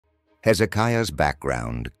Hezekiah's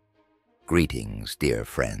background. Greetings, dear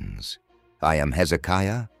friends. I am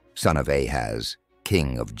Hezekiah, son of Ahaz,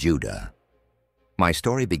 king of Judah. My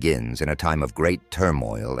story begins in a time of great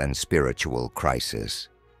turmoil and spiritual crisis.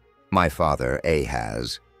 My father,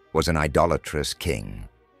 Ahaz, was an idolatrous king,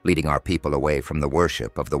 leading our people away from the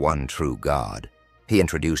worship of the one true God. He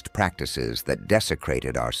introduced practices that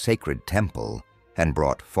desecrated our sacred temple and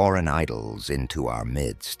brought foreign idols into our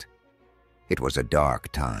midst. It was a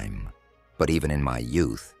dark time, but even in my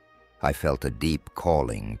youth, I felt a deep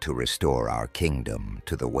calling to restore our kingdom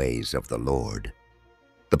to the ways of the Lord.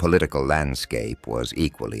 The political landscape was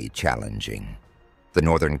equally challenging. The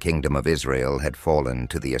northern kingdom of Israel had fallen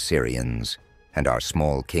to the Assyrians, and our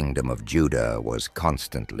small kingdom of Judah was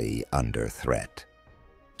constantly under threat.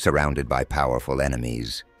 Surrounded by powerful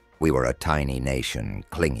enemies, we were a tiny nation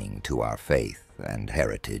clinging to our faith and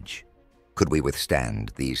heritage. Could we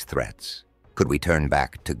withstand these threats? Could we turn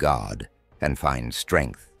back to God and find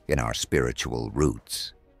strength in our spiritual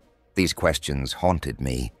roots? These questions haunted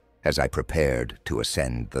me as I prepared to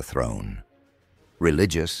ascend the throne.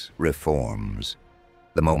 Religious reforms.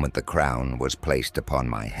 The moment the crown was placed upon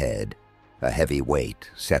my head, a heavy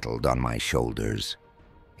weight settled on my shoulders.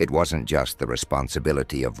 It wasn't just the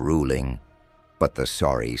responsibility of ruling, but the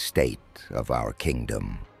sorry state of our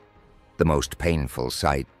kingdom. The most painful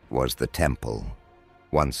sight was the temple,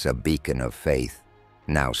 once a beacon of faith,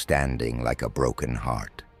 now standing like a broken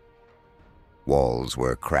heart. Walls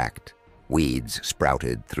were cracked, weeds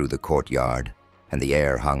sprouted through the courtyard, and the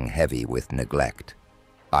air hung heavy with neglect.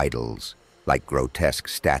 Idols, like grotesque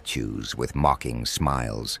statues with mocking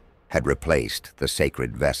smiles, had replaced the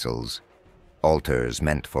sacred vessels. Altars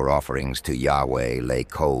meant for offerings to Yahweh lay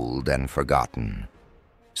cold and forgotten,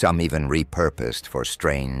 some even repurposed for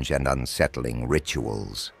strange and unsettling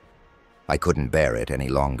rituals. I couldn't bear it any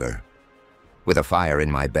longer. With a fire in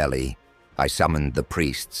my belly, I summoned the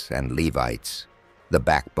priests and Levites, the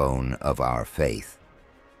backbone of our faith.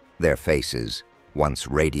 Their faces, once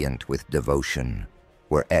radiant with devotion,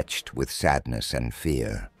 were etched with sadness and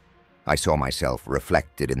fear. I saw myself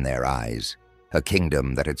reflected in their eyes, a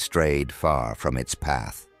kingdom that had strayed far from its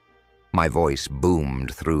path. My voice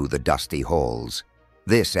boomed through the dusty halls.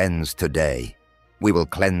 This ends today. We will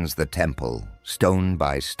cleanse the temple, stone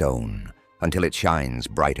by stone, until it shines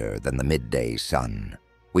brighter than the midday sun.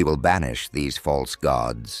 We will banish these false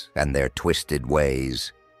gods and their twisted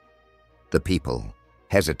ways. The people,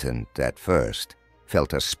 hesitant at first,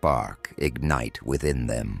 felt a spark ignite within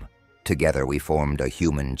them. Together we formed a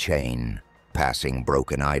human chain, passing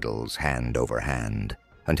broken idols hand over hand,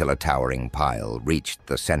 until a towering pile reached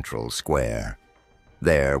the central square.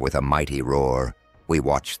 There, with a mighty roar, we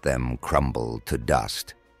watched them crumble to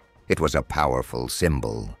dust. It was a powerful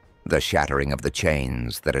symbol, the shattering of the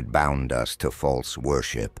chains that had bound us to false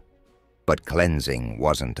worship. But cleansing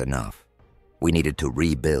wasn't enough. We needed to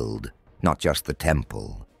rebuild, not just the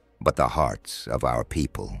temple, but the hearts of our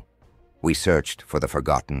people. We searched for the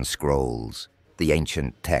forgotten scrolls, the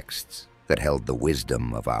ancient texts that held the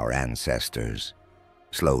wisdom of our ancestors.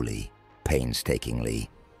 Slowly, painstakingly,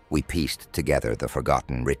 we pieced together the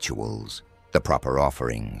forgotten rituals, the proper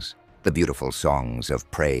offerings, the beautiful songs of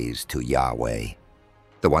praise to Yahweh.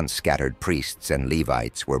 The once scattered priests and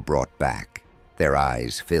Levites were brought back, their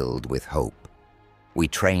eyes filled with hope. We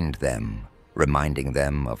trained them, reminding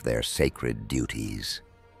them of their sacred duties.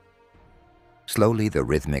 Slowly, the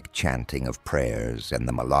rhythmic chanting of prayers and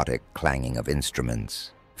the melodic clanging of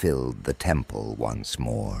instruments filled the temple once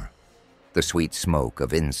more. The sweet smoke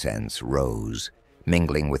of incense rose,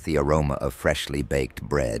 mingling with the aroma of freshly baked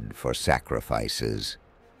bread for sacrifices.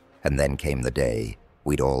 And then came the day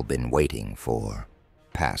we'd all been waiting for,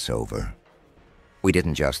 Passover. We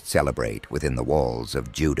didn't just celebrate within the walls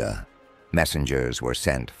of Judah. Messengers were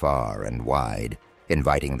sent far and wide,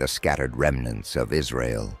 inviting the scattered remnants of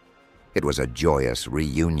Israel. It was a joyous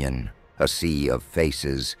reunion, a sea of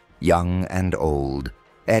faces, young and old,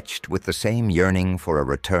 etched with the same yearning for a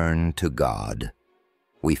return to God.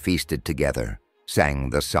 We feasted together, sang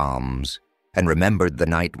the Psalms, and remembered the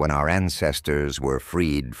night when our ancestors were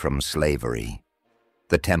freed from slavery.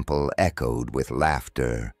 The temple echoed with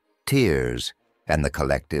laughter, tears, and the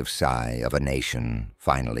collective sigh of a nation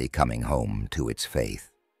finally coming home to its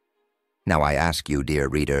faith. Now I ask you, dear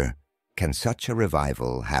reader, can such a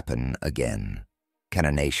revival happen again? Can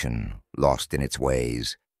a nation, lost in its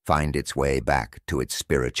ways, find its way back to its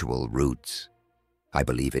spiritual roots? I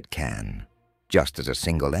believe it can. Just as a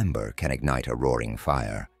single ember can ignite a roaring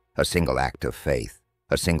fire, a single act of faith,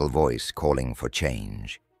 a single voice calling for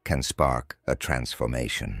change, can spark a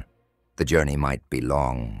transformation. The journey might be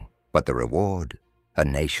long, but the reward, a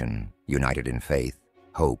nation united in faith,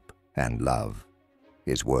 hope, and love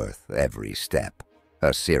is worth every step,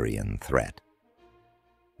 a Syrian threat.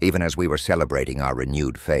 Even as we were celebrating our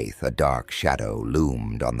renewed faith, a dark shadow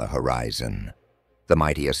loomed on the horizon. The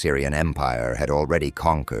mighty Assyrian Empire had already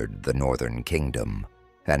conquered the northern kingdom,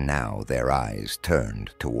 and now their eyes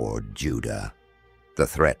turned toward Judah. The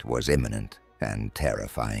threat was imminent and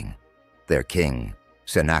terrifying. Their king,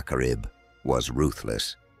 Sennacherib, was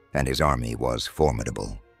ruthless, and his army was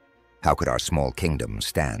formidable. How could our small kingdom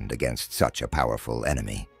stand against such a powerful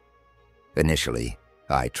enemy? Initially,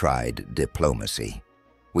 I tried diplomacy.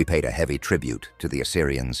 We paid a heavy tribute to the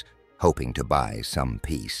Assyrians, hoping to buy some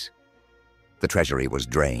peace. The treasury was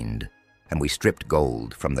drained, and we stripped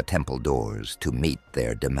gold from the temple doors to meet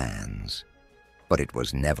their demands. But it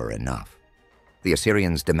was never enough. The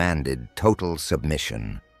Assyrians demanded total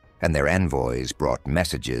submission, and their envoys brought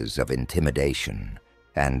messages of intimidation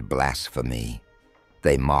and blasphemy.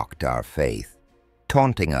 They mocked our faith,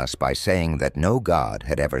 taunting us by saying that no God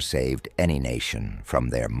had ever saved any nation from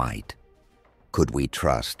their might. Could we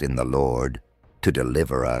trust in the Lord to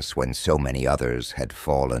deliver us when so many others had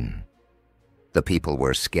fallen? The people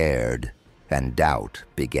were scared, and doubt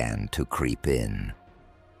began to creep in.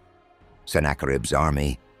 Sennacherib's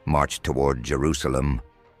army marched toward Jerusalem,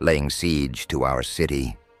 laying siege to our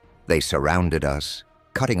city. They surrounded us,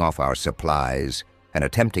 cutting off our supplies and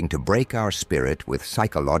attempting to break our spirit with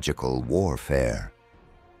psychological warfare.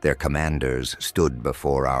 Their commanders stood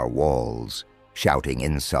before our walls, shouting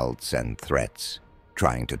insults and threats,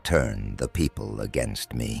 trying to turn the people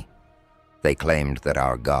against me. They claimed that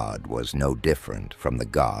our God was no different from the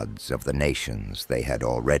gods of the nations they had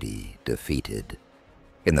already defeated.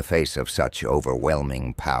 In the face of such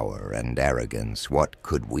overwhelming power and arrogance, what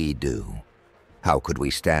could we do? How could we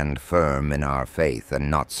stand firm in our faith and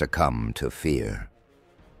not succumb to fear?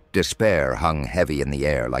 Despair hung heavy in the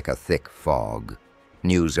air like a thick fog.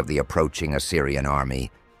 News of the approaching Assyrian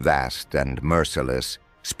army, vast and merciless,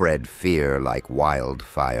 spread fear like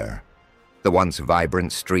wildfire. The once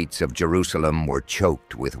vibrant streets of Jerusalem were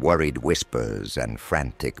choked with worried whispers and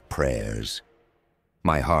frantic prayers.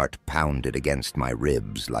 My heart pounded against my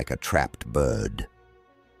ribs like a trapped bird.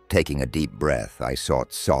 Taking a deep breath, I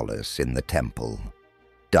sought solace in the temple.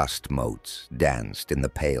 Dust motes danced in the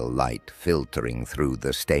pale light filtering through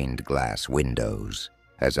the stained glass windows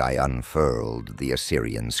as I unfurled the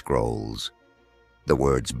Assyrian scrolls. The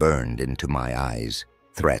words burned into my eyes,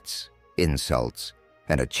 threats, insults,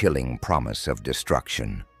 and a chilling promise of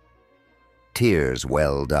destruction. Tears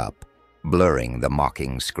welled up, blurring the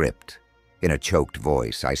mocking script. In a choked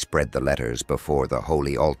voice, I spread the letters before the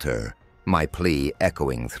holy altar, my plea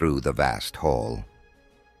echoing through the vast hall.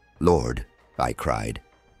 "Lord," I cried,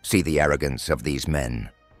 "see the arrogance of these men.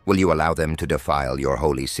 Will you allow them to defile your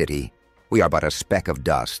holy city? We are but a speck of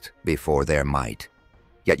dust before their might.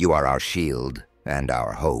 Yet you are our shield and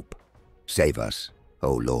our hope. Save us,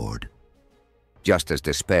 O Lord." Just as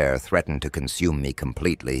despair threatened to consume me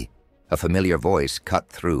completely, a familiar voice cut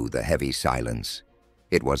through the heavy silence.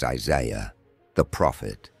 It was Isaiah, the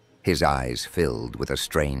prophet, his eyes filled with a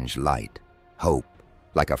strange light. Hope,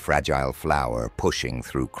 like a fragile flower pushing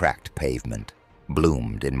through cracked pavement,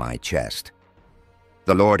 bloomed in my chest.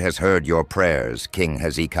 "The Lord has heard your prayers, King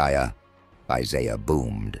Hezekiah," Isaiah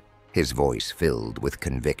boomed, his voice filled with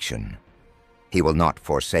conviction. "He will not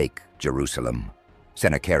forsake Jerusalem.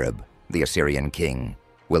 Sennacherib, the Assyrian king,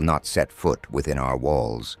 will not set foot within our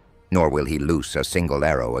walls, nor will he loose a single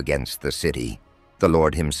arrow against the city. The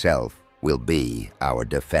Lord himself will be our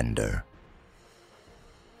defender."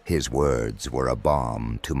 His words were a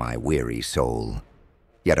balm to my weary soul.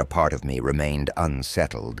 Yet a part of me remained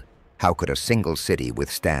unsettled. How could a single city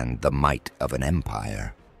withstand the might of an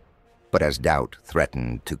empire? But as doubt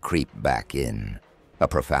threatened to creep back in, a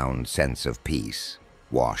profound sense of peace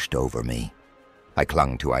washed over me. I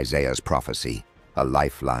clung to Isaiah's prophecy, a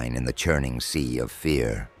lifeline in the churning sea of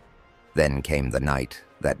fear. Then came the night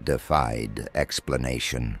that defied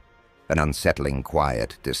explanation. An unsettling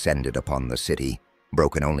quiet descended upon the city,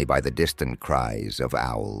 broken only by the distant cries of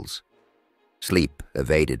owls. Sleep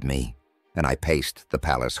evaded me, and I paced the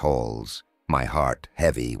palace halls, my heart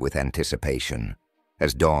heavy with anticipation.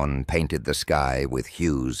 As dawn painted the sky with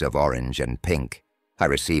hues of orange and pink, I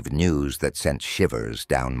received news that sent shivers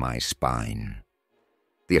down my spine.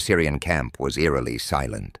 The Assyrian camp was eerily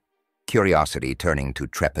silent, curiosity turning to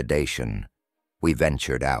trepidation. We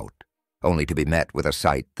ventured out, only to be met with a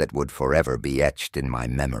sight that would forever be etched in my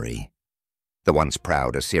memory. The once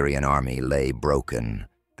proud Assyrian army lay broken,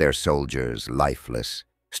 their soldiers lifeless,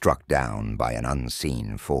 struck down by an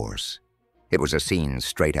unseen force. It was a scene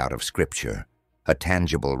straight out of Scripture, a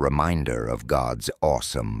tangible reminder of God's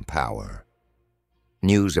awesome power.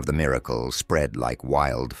 News of the miracle spread like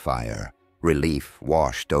wildfire. Relief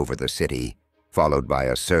washed over the city, followed by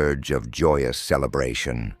a surge of joyous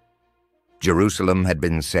celebration. Jerusalem had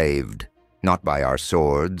been saved, not by our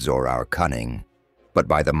swords or our cunning, but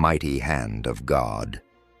by the mighty hand of God.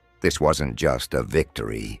 This wasn't just a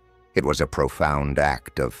victory, it was a profound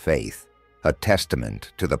act of faith, a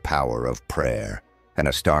testament to the power of prayer, and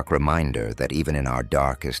a stark reminder that even in our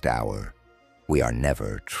darkest hour, we are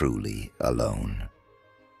never truly alone.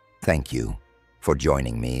 Thank you for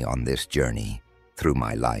joining me on this journey through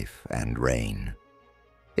my life and reign.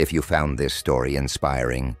 If you found this story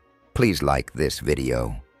inspiring, please like this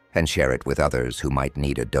video and share it with others who might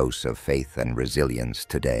need a dose of faith and resilience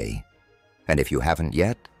today. And if you haven't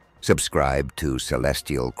yet, subscribe to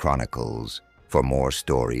Celestial Chronicles for more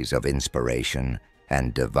stories of inspiration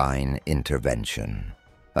and divine intervention.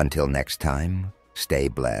 Until next time, stay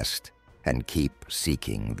blessed and keep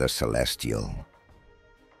seeking the celestial.